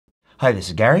Hi, this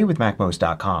is Gary with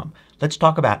MACMOST.com. Let's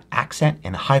talk about accent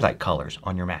and highlight colors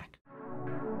on your Mac.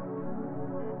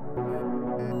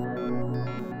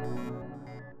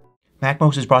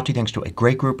 MACMOST is brought to you thanks to a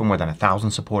great group of more than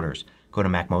 1,000 supporters. Go to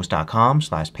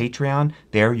MACMOST.com/Patreon.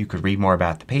 There you could read more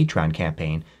about the Patreon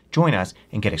campaign, join us,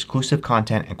 and get exclusive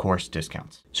content and course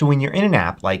discounts. So when you're in an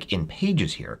app like in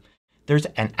Pages here, there's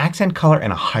an accent color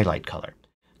and a highlight color.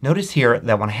 Notice here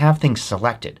that when I have things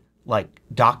selected, like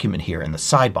Document here in the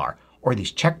sidebar, or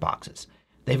these checkboxes,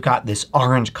 they've got this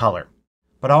orange color.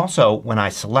 But also when I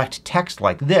select text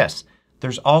like this,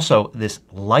 there's also this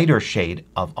lighter shade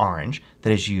of orange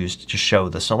that is used to show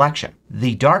the selection.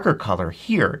 The darker color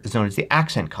here is known as the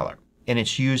accent color, and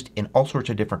it's used in all sorts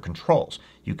of different controls.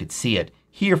 You could see it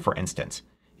here, for instance.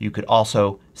 You could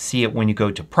also see it when you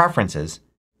go to Preferences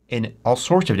in all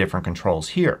sorts of different controls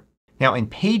here. Now in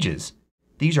Pages,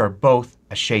 these are both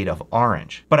a shade of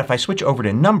orange. But if I switch over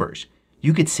to Numbers,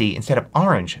 you could see instead of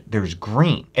orange there's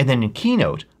green. And then in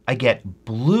Keynote I get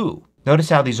blue. Notice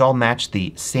how these all match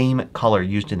the same color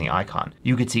used in the icon.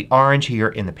 You could see orange here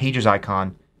in the Pages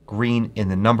icon, green in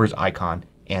the Numbers icon,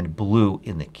 and blue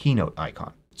in the Keynote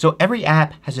icon. So every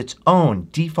app has its own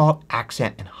default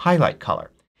accent and highlight color.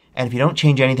 And if you don't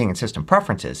change anything in System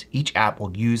Preferences, each app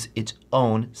will use its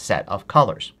own set of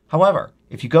colors. However,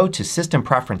 if you go to System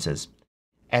Preferences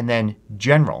and then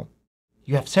General,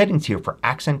 you have settings here for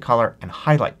accent color and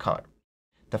highlight color.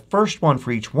 The first one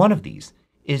for each one of these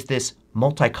is this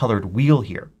multicolored wheel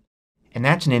here. And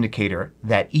that's an indicator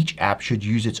that each app should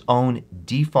use its own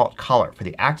default color for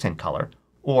the accent color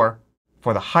or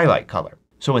for the highlight color.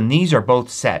 So when these are both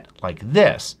set like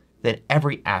this, then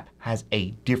every app has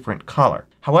a different color.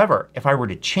 However, if I were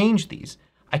to change these,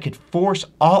 I could force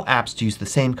all apps to use the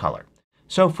same color.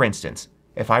 So for instance,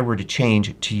 if I were to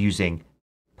change to using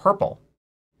purple,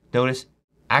 notice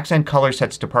accent color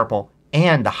sets to purple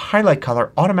and the highlight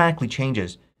color automatically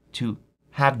changes to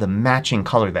have the matching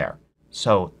color there.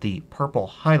 So the purple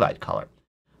highlight color.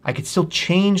 I could still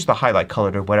change the highlight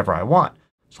color to whatever I want.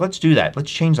 So let's do that.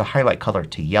 Let's change the highlight color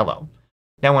to yellow.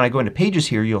 Now when I go into Pages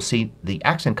here you'll see the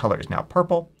accent color is now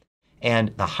purple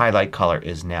and the highlight color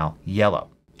is now yellow.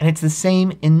 And it's the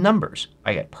same in Numbers.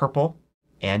 I get purple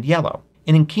and yellow.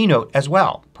 And in Keynote as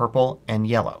well, purple and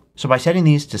yellow. So by setting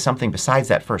these to something besides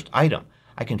that first item,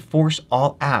 I can force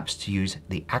all apps to use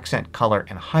the accent color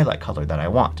and highlight color that I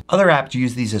want. Other apps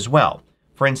use these as well.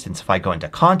 For instance, if I go into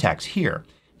Contacts here,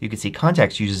 you can see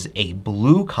Contacts uses a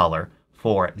blue color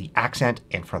for the accent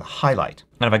and for the highlight.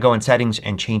 And if I go in Settings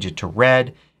and change it to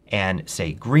red and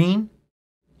say green,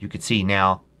 you can see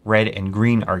now red and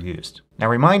green are used. Now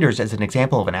Reminders is an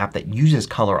example of an app that uses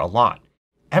color a lot.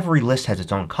 Every list has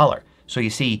its own color. So you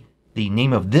see the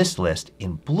name of this list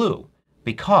in blue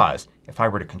because if I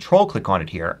were to control click on it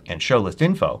here and show list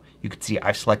info, you can see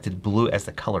I've selected blue as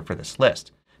the color for this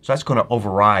list. So that's going to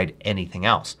override anything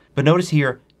else. But notice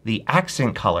here the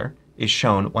accent color is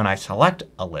shown when I select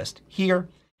a list here,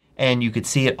 and you could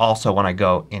see it also when I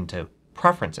go into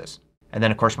Preferences. And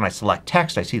then of course when I select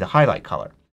text I see the highlight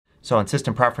color. So in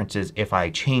System Preferences if I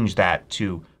change that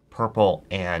to purple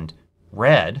and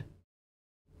red,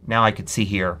 now I could see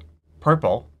here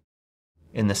purple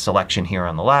in this selection here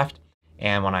on the left,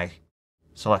 and when I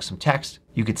select some text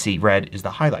you could see red is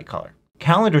the highlight color.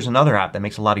 Calendar is another app that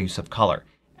makes a lot of use of color.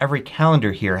 Every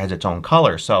calendar here has its own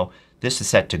color. So this is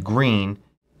set to green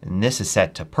and this is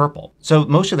set to purple. So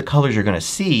most of the colors you're going to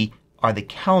see are the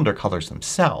calendar colors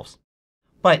themselves.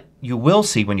 But you will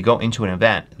see when you go into an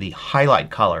event the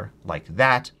highlight color like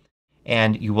that,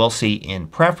 and you will see in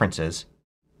Preferences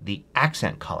the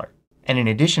accent color. And in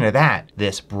addition to that,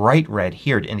 this bright red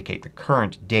here to indicate the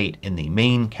current date in the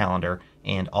main calendar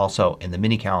and also in the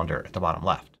mini calendar at the bottom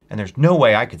left. And there's no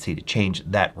way I could see to change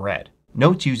that red.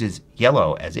 Notes uses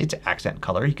yellow as its accent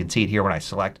color. You can see it here when I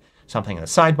select something in the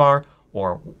sidebar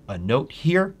or a note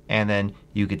here, and then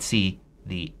you could see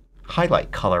the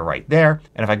highlight color right there.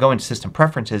 And if I go into System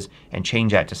Preferences and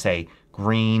change that to say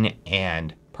green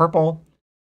and purple,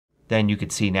 then you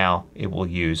could see now it will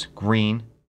use green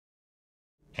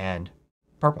and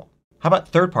purple. How about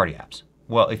third-party apps?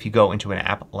 Well, if you go into an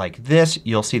app like this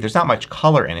you'll see there's not much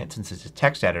color in it since it's a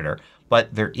text editor,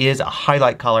 but there is a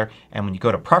highlight color, and when you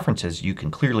go to Preferences you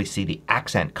can clearly see the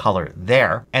accent color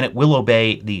there, and it will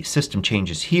obey the system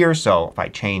changes here. So if I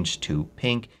change to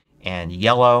pink and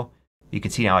yellow, you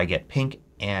can see now I get pink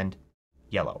and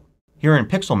yellow. Here in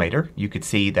Pixelmator you could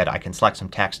see that I can select some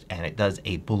text and it does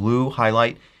a blue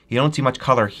highlight. You don't see much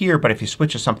color here, but if you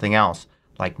switch to something else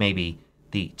like maybe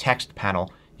the text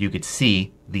panel, you could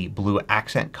see the blue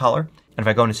accent color. And if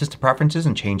I go into System Preferences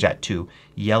and change that to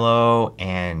yellow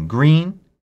and green,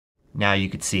 now you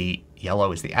could see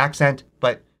yellow is the accent,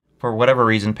 but for whatever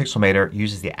reason Pixelmator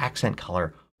uses the accent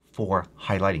color for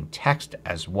highlighting text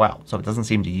as well. So it doesn't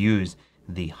seem to use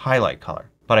the highlight color.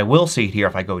 But I will see it here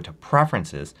if I go to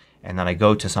Preferences and then I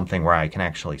go to something where I can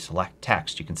actually select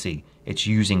text. You can see it's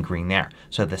using green there.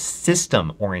 So the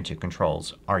system oriented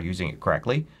controls are using it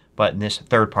correctly. But in this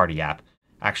third-party app,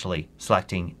 actually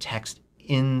selecting text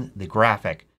in the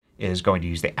graphic is going to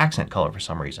use the accent color for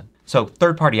some reason. So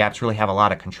third-party apps really have a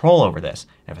lot of control over this.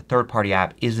 And if a third-party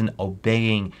app isn't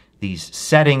obeying these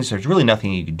settings, there's really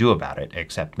nothing you can do about it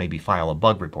except maybe file a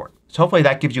bug report. So hopefully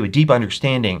that gives you a deep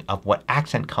understanding of what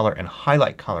accent color and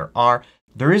highlight color are.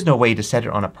 There is no way to set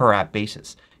it on a per app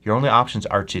basis. Your only options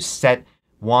are to set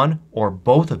one or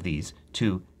both of these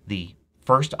to the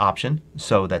first option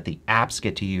so that the apps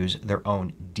get to use their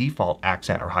own default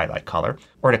accent or highlight color,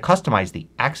 or to customize the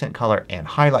accent color and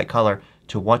highlight color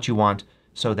to what you want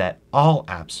so that all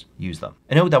apps use them.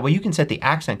 And note that while you can set the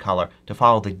accent color to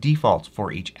follow the defaults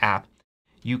for each app,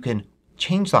 you can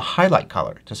change the highlight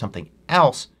color to something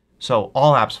else so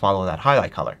all apps follow that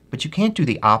highlight color. But you can't do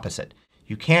the opposite.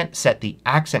 You can't set the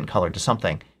accent color to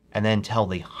something and then tell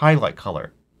the highlight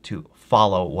color to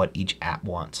follow what each app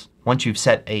wants. Once you've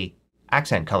set a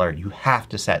accent color, you have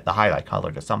to set the highlight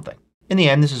color to something. In the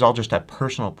end, this is all just a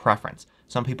personal preference.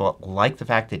 Some people like the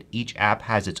fact that each app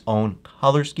has its own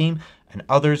color scheme, and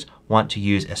others want to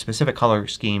use a specific color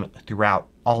scheme throughout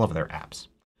all of their apps.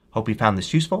 Hope you found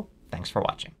this useful. Thanks for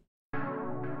watching.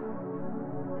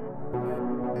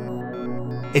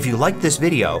 If you liked this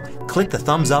video, click the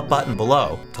thumbs up button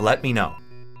below to let me know.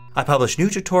 I publish new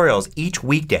tutorials each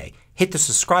weekday. Hit the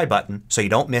subscribe button so you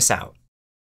don't miss out.